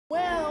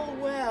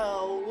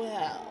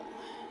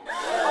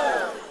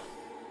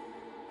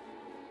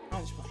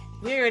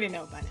You already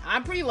know by now.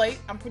 I'm pretty late.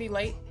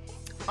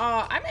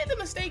 I made the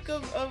mistake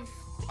of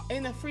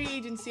in the free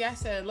agency, I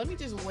said, let me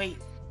just wait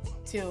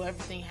till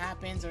everything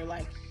happens, or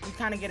like you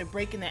kind of get a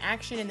break in the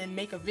action and then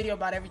make a video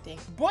about everything.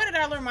 Boy, did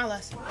I learn my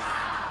lesson.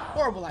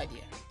 Horrible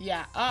idea.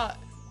 Yeah,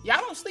 y'all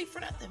don't sleep for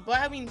nothing.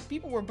 But I mean,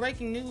 people were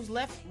breaking news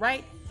left,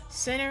 right,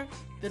 center,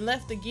 then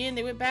left again.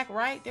 They went back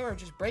right. They were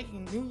just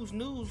breaking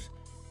news,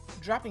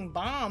 dropping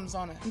bombs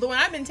on it. The one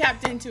I've been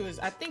tapped into is,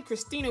 I think,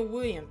 Christina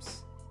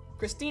Williams.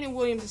 Christina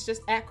Williams is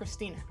just at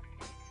Christina.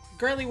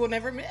 Girlie will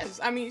never miss.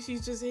 I mean,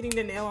 she's just hitting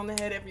the nail on the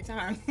head every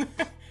time.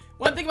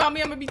 One thing about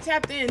me, I'm gonna be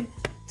tapped in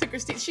to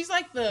Christina. She's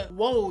like the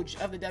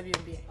Woj of the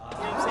WNBA. You know what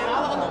I'm saying?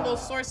 All of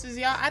those sources,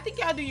 y'all. I think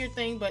y'all do your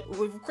thing, but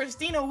with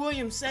Christina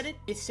Williams said it,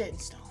 it's set in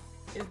stone.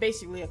 It's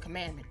basically a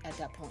commandment at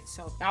that point.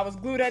 So I was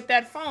glued at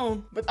that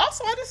phone. But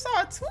also, I just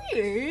saw a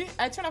tweet.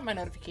 I turned off my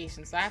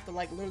notifications, so I have to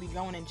like literally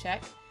go in and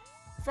check.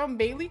 From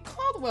Bailey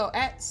Caldwell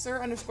at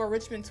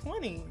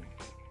Sir_Richmond20.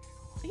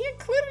 He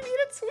included me in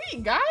a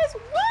tweet, guys.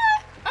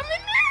 What? I'm in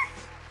there.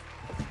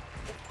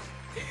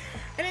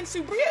 And then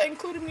Subria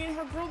included me in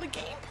her Girl the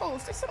Game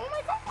post. I said, oh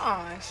my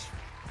gosh.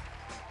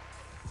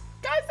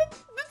 Guys,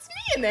 that's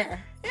me in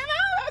there. You know,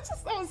 that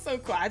was so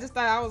cool. I just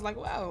thought, I was like,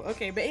 wow,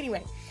 okay. But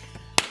anyway,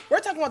 we're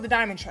talking about the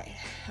Diamond trade.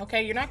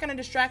 Okay, you're not going to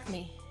distract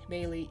me,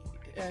 Bailey,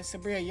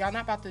 Subria. Y'all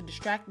not about to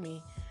distract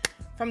me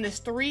from this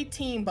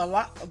 3-team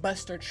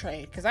blockbuster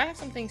trade, because I have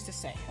some things to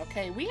say.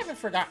 Okay, we haven't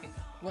forgotten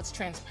what's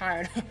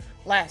transpired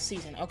last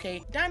season.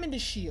 Okay, Diamond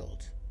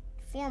Deshields,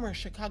 former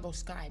Chicago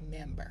Sky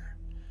member,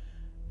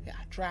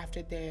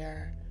 drafted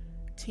there.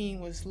 Team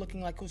was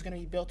looking like it was going to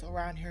be built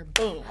around her.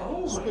 Boom,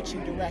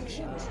 switching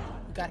directions.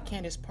 We got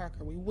Candace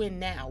Parker. We win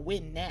now.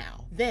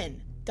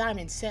 Then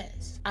Diamond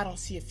says, I don't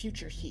see a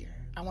future here.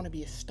 I want to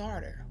be a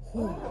starter.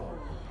 Whew.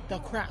 The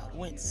crowd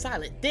went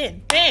silent.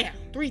 Then, bam,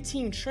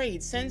 3-team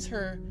trade sends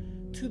her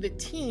to the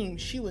team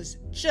she was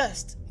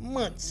just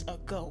months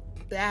ago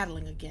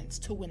battling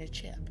against to win a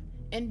chip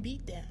and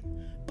beat them.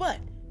 But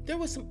there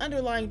was some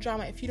underlying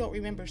drama, if you don't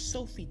remember,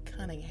 Sophie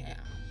Cunningham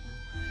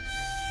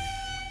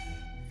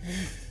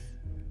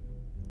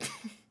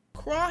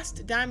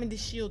crossed Diamond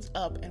Deshields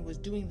up and was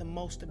doing the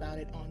most about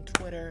it on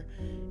Twitter,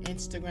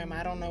 Instagram.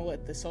 I don't know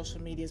what the social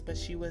media is, but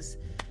she was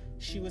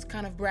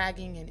kind of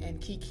bragging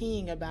and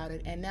kikiing about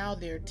it, and now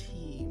they're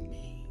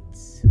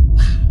teammates.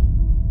 Wow.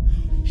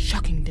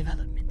 Shocking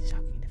development.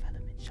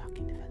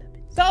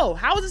 So,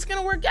 how is this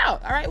gonna work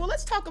out? All right, well,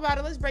 let's talk about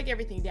it. Let's break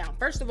everything down.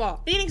 First of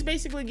all, Phoenix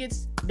basically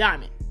gets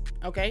Diamond.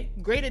 Okay,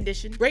 great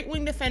addition, great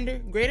wing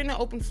defender, great in the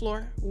open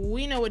floor.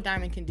 We know what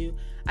Diamond can do.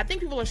 I think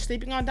people are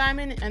sleeping on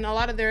Diamond and a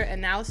lot of their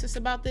analysis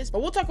about this,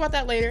 but we'll talk about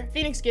that later.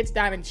 Phoenix gets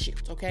Diamond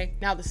Shields, okay?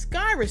 Now, the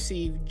Sky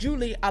received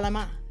Julie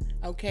Alaman,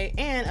 okay,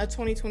 and a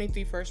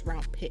 2023 first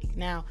round pick.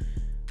 Now,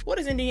 what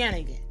does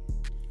Indiana get?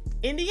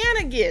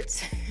 Indiana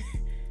gets,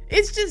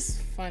 it's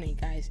just funny,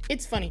 guys.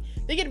 It's funny.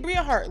 They get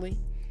Bria Hartley,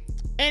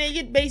 and they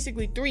get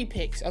basically 3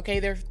 picks, okay?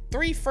 They're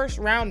 3 first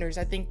rounders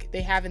I think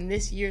they have in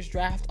this year's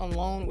draft on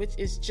loan, which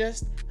is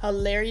just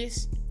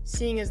hilarious,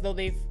 seeing as though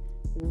they've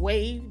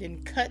waived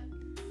and cut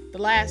the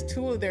last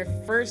 2 of their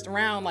first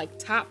round, like,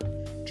 top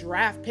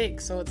draft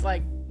picks. So it's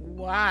like,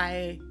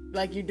 why?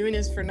 Like, you're doing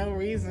this for no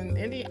reason.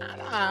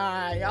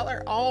 Indiana, y'all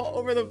are all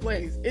over the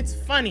place. It's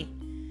funny,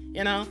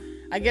 you know?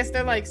 I guess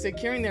they're, like,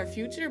 securing their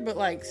future, but,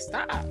 like,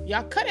 stop.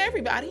 Y'all cut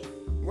everybody.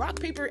 Rock,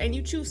 paper, and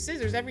you choose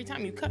scissors every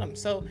time you cut them.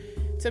 So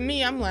to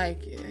me, I'm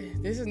like,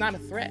 this is not a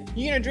threat.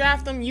 You're gonna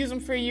draft them, use them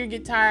for a year,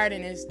 get tired,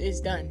 and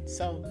it's done.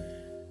 So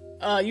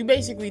you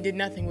basically did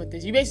nothing with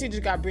this. You basically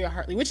just got Bria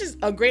Hartley, which is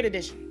a great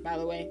addition, by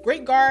the way.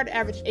 Great guard,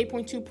 averaged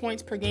 8.2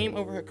 points per game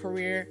over her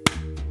career.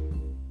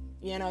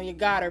 You know, you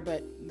got her,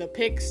 but the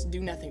picks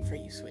do nothing for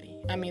you, sweetie.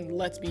 I mean,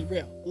 let's be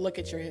real. Look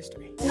at your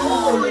history.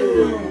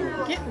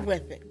 Get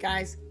with it,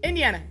 guys.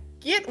 Indiana,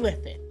 get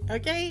with it,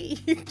 okay?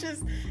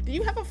 Do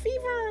you have a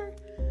fever?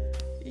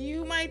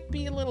 You might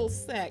be a little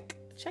sick.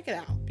 Check it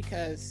out,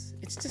 because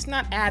it's just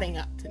not adding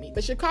up to me.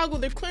 But Chicago,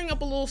 they're clearing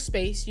up a little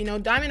space. You know,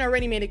 Diamond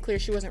already made it clear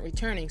she wasn't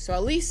returning. So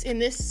at least in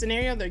this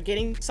scenario, they're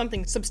getting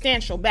something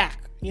substantial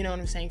back. You know what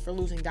I'm saying, for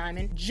losing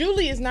Diamond.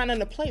 Julie is not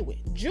nothing to play with.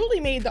 Julie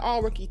made the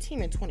all-rookie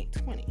team in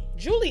 2020.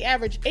 Julie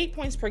averaged 8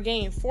 points per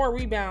game, 4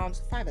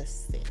 rebounds, 5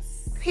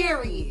 assists.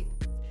 Period.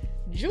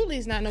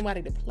 Julie's not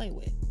nobody to play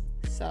with.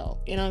 So,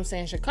 you know what I'm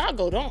saying?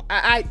 Chicago, don't.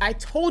 I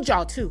told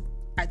y'all too.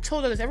 I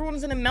told us everyone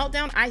was in a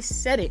meltdown. I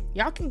said it.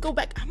 Y'all can go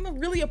back. I'm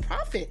really a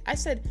prophet. I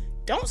said,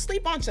 don't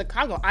sleep on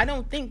Chicago. I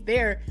don't think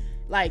they're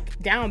like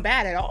down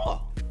bad at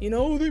all. You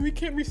know, we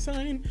can't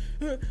resign.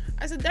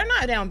 I said, they're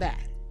not down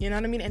bad. You know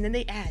what I mean? And then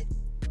they add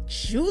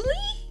Julie?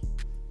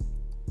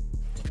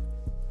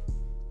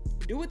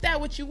 Do with that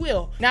what you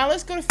will. Now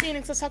let's go to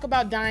Phoenix. Let's talk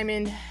about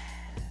Diamond.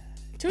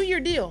 2-year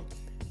deal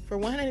for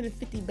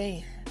 150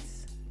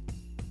 bands.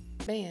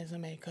 Bands will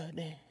make her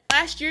dance.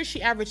 Last year,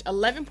 she averaged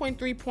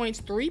 11.3 points,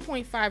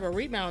 3.5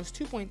 rebounds,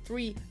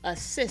 2.3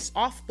 assists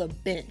off the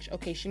bench.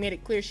 Okay, she made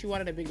it clear she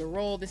wanted a bigger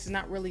role. This is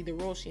not really the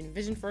role she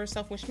envisioned for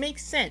herself, which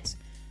makes sense.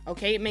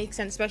 Okay, it makes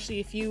sense, especially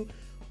if you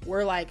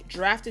were like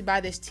drafted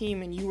by this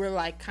team and you were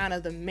like kind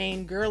of the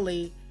main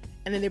girly,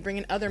 and then they bring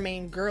in other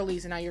main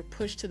girlies and now you're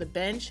pushed to the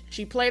bench.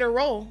 She played her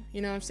role,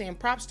 you know what I'm saying?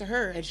 Props to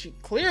her. And she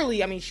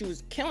clearly, I mean, she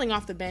was killing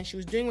off the bench. She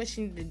was doing what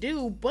she needed to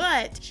do,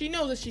 but she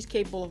knows that she's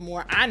capable of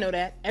more. I know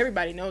that.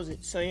 Everybody knows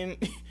it. So, you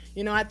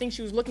know, I think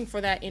she was looking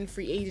for that in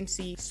free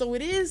agency. So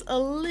it is a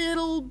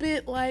little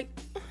bit like,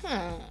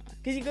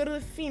 because you go to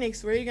the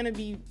Phoenix where you're going to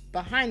be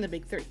behind the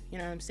big three, you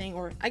know what I'm saying?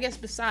 Or I guess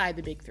beside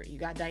the big three. You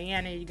got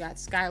Diana, you got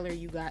Skylar,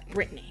 you got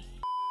Brittany.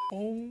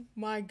 Oh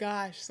my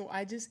gosh, so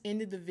I just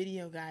ended the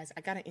video, guys.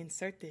 I gotta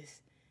insert this.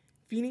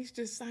 Phoenix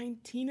just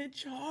signed Tina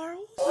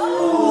Charles. Oh.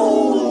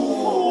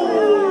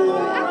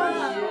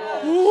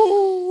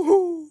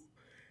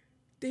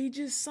 They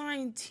just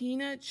signed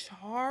Tina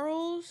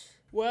Charles?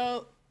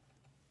 Well,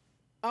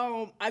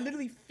 I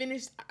literally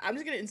finished. I'm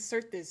just gonna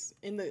insert this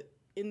in the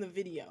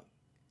video.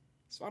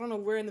 So I don't know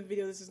where in the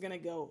video this is gonna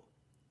go.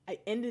 I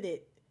ended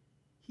it.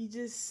 He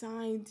just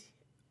signed.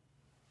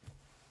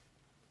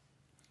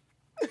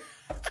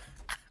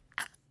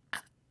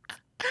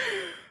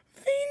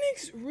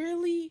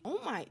 Really? Oh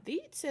my,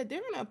 they said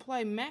they're gonna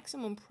apply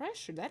maximum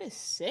pressure. That is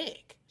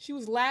sick. She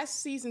was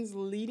last season's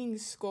leading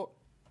scorer.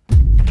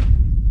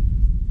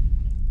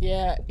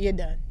 Yeah, you're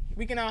done.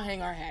 We can all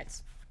hang our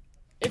hats.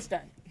 It's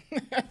done.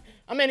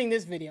 I'm ending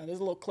this video. There's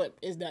a little clip.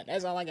 It's done.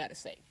 That's all I gotta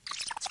say.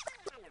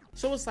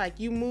 So it's like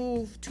you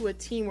move to a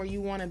team where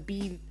you want to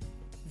be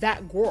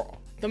that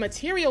girl, the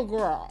material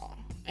girl,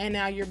 and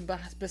now you're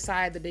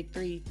beside the big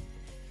three.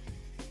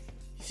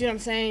 See what I'm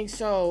saying?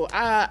 So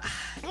a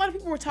lot of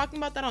people were talking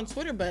about that on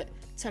Twitter, but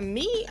to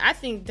me, I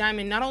think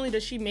Diamond, not only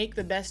does she make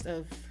the best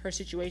of her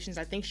situations,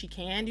 I think she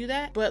can do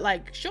that, but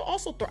like she'll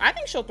also I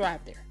think she'll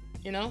thrive there.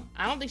 You know,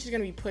 I don't think she's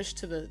gonna be pushed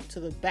to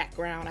the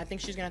background. I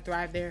think she's gonna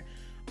thrive there.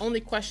 Only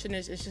question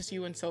is, it's just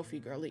you and Sophie,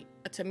 girlie.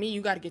 To me,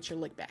 you got to get your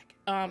look back.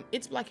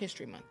 It's Black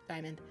History Month,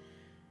 Diamond.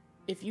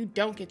 If you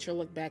don't get your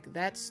look back,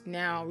 that's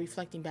now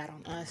reflecting bad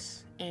on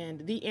us,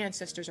 and the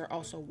ancestors are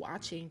also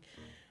watching.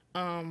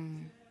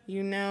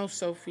 You know,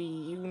 Sophie,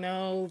 you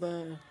know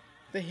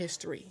the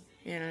history,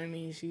 you know what I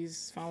mean?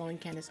 She's following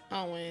Candace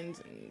Owens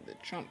and the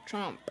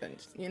Trump, and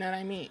you know what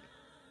I mean?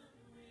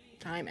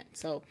 Time it.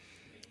 So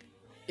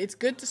it's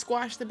good to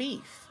squash the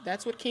beef.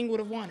 That's what King would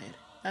have wanted.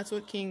 That's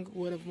what King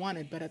would have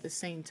wanted, but at the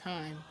same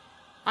time,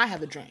 I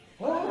have a dream.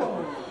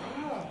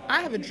 I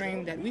have a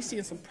dream that we see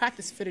in some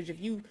practice footage of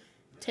you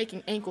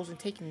taking ankles and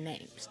taking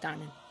names,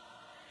 Diamond.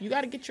 You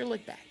got to get your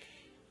look back.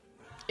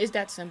 It's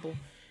that simple.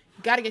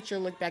 You got to get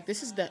your look back.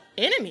 This is the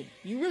enemy.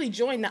 You really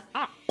joined the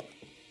op,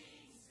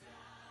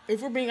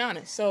 if we're being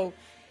honest. So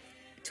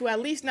to at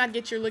least not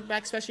get your look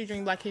back, especially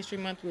during Black History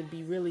Month, would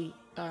be really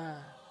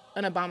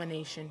an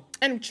abomination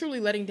and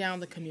truly letting down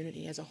the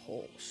community as a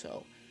whole.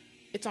 So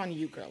it's on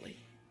you, girlie.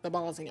 The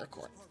ball's in your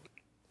court.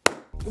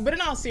 But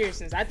in all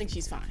seriousness, I think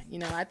she's fine. You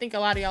know, I think a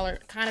lot of y'all are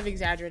kind of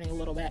exaggerating a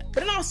little bit.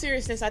 But in all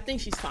seriousness, I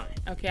think she's fine.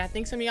 Okay, I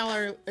think some of y'all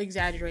are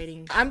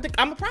exaggerating. I'm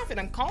a prophet.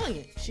 I'm calling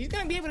it. She's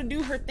gonna be able to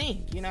do her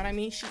thing. You know what I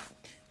mean?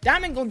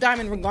 Diamond go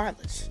diamond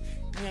regardless. You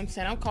know what I'm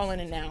saying? I'm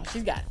calling it now.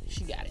 She's got it.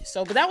 She got it.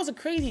 So, but that was a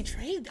crazy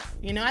trade,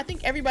 though. You know, I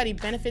think everybody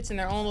benefits in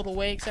their own little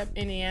way, except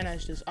Indiana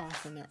is just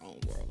off in their own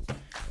world.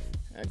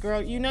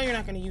 Girl, you know you're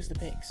not gonna use the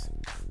picks.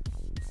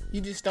 You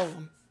just stole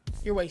them.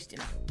 You're wasting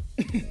them.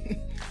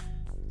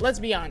 Let's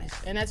be honest,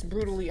 and that's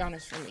brutally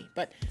honest for me.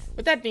 But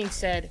with that being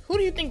said, who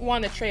do you think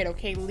won the trade?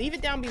 Okay, leave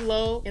it down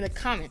below in the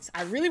comments.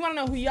 I really want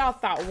to know who y'all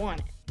thought won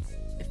it.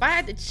 If I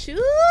had to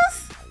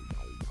choose,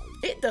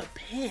 it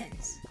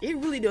depends. It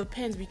really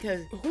depends,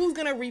 because who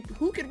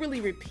could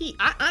really repeat?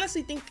 I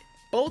honestly think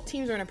both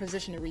teams are in a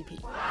position to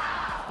repeat.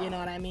 You know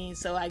what I mean?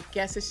 So I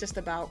guess it's just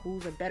about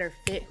who's a better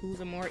fit,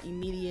 who's a more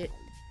immediate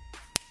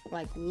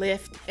like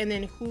lift, and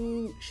then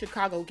who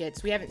Chicago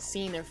gets. We haven't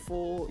seen their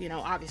full, you know,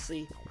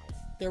 obviously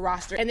their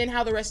roster, and then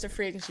how the rest of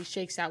free agency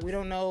shakes out. We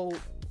don't know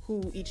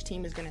who each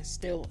team is gonna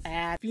still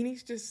add.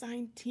 Phoenix just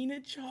signed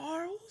Tina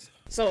Charles,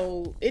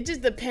 so it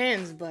just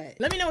depends. But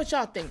let me know what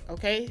y'all think,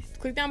 okay?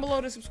 Click down below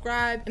to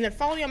subscribe, and then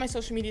follow me on my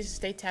social media to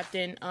stay tapped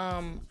in.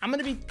 I'm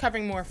gonna be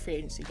covering more free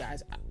agency,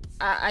 guys.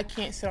 I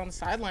can't sit on the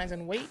sidelines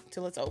and wait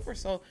till it's over,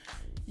 so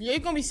you're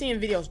gonna be seeing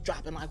videos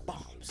dropping like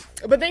bombs.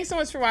 But thanks so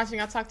much for watching.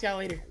 I'll talk to y'all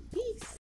later.